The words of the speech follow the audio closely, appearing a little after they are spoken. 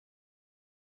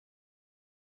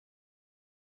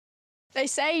They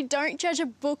say don't judge a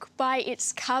book by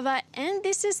its cover, and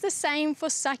this is the same for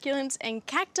succulents and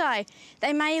cacti.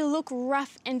 They may look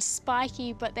rough and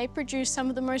spiky, but they produce some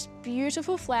of the most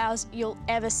beautiful flowers you'll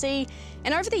ever see.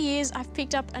 And over the years, I've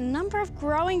picked up a number of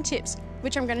growing tips,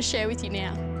 which I'm going to share with you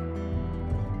now.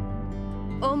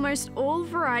 Almost all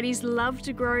varieties love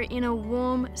to grow in a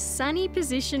warm, sunny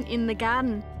position in the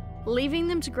garden. Leaving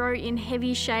them to grow in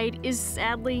heavy shade is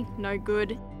sadly no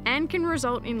good and can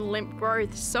result in limp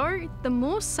growth. So the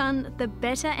more sun, the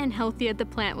better and healthier the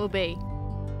plant will be.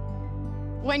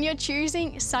 When you're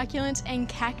choosing succulents and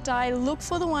cacti, look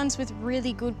for the ones with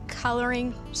really good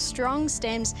colouring, strong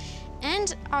stems,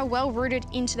 and are well rooted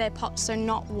into their pots, so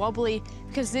not wobbly,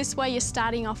 because this way you're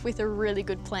starting off with a really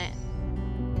good plant.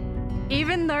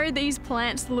 Even though these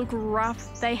plants look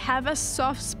rough, they have a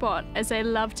soft spot as they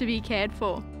love to be cared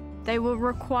for. They will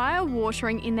require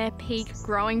watering in their peak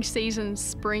growing seasons,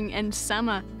 spring and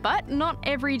summer, but not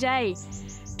every day.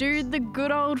 Do the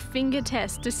good old finger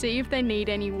test to see if they need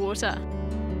any water.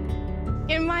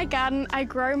 In my garden, I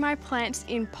grow my plants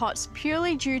in pots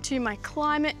purely due to my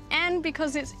climate and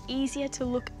because it's easier to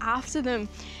look after them.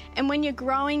 And when you're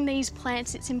growing these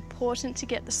plants, it's important to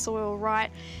get the soil right.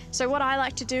 So what I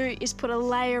like to do is put a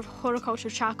layer of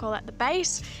horticultural charcoal at the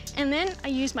base, and then I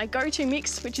use my go-to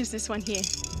mix, which is this one here.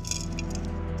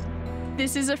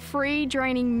 This is a free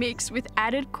draining mix with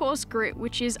added coarse grit,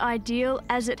 which is ideal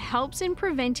as it helps in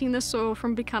preventing the soil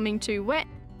from becoming too wet,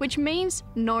 which means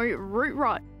no root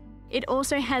rot. It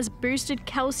also has boosted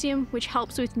calcium, which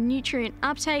helps with nutrient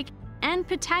uptake, and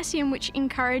potassium, which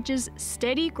encourages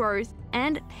steady growth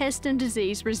and pest and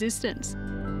disease resistance.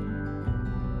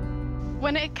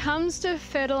 When it comes to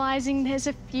fertilising, there's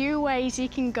a few ways you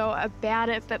can go about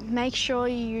it, but make sure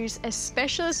you use a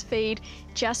specialist feed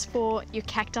just for your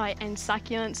cacti and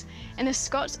succulents. And the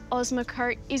Scott's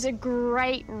Osmocote is a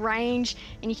great range,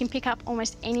 and you can pick up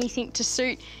almost anything to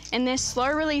suit. And their slow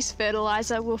release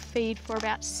fertiliser will feed for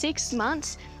about 6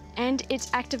 months, and it's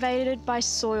activated by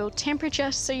soil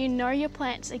temperature, so you know your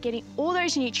plants are getting all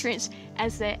those nutrients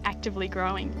as they're actively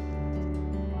growing.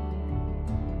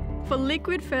 For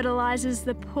liquid fertilisers,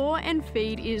 the pour and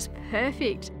feed is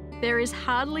perfect. There is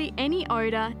hardly any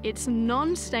odour, it's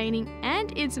non-staining,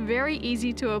 and it's very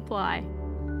easy to apply.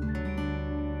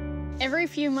 Every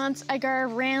few months I go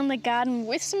around the garden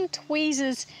with some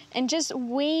tweezers and just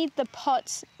weed the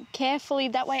pots carefully.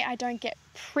 That way I don't get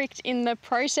pricked in the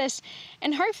process.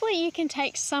 And hopefully you can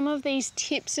take some of these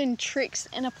tips and tricks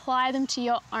and apply them to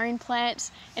your own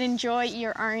plants and enjoy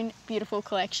your own beautiful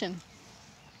collection.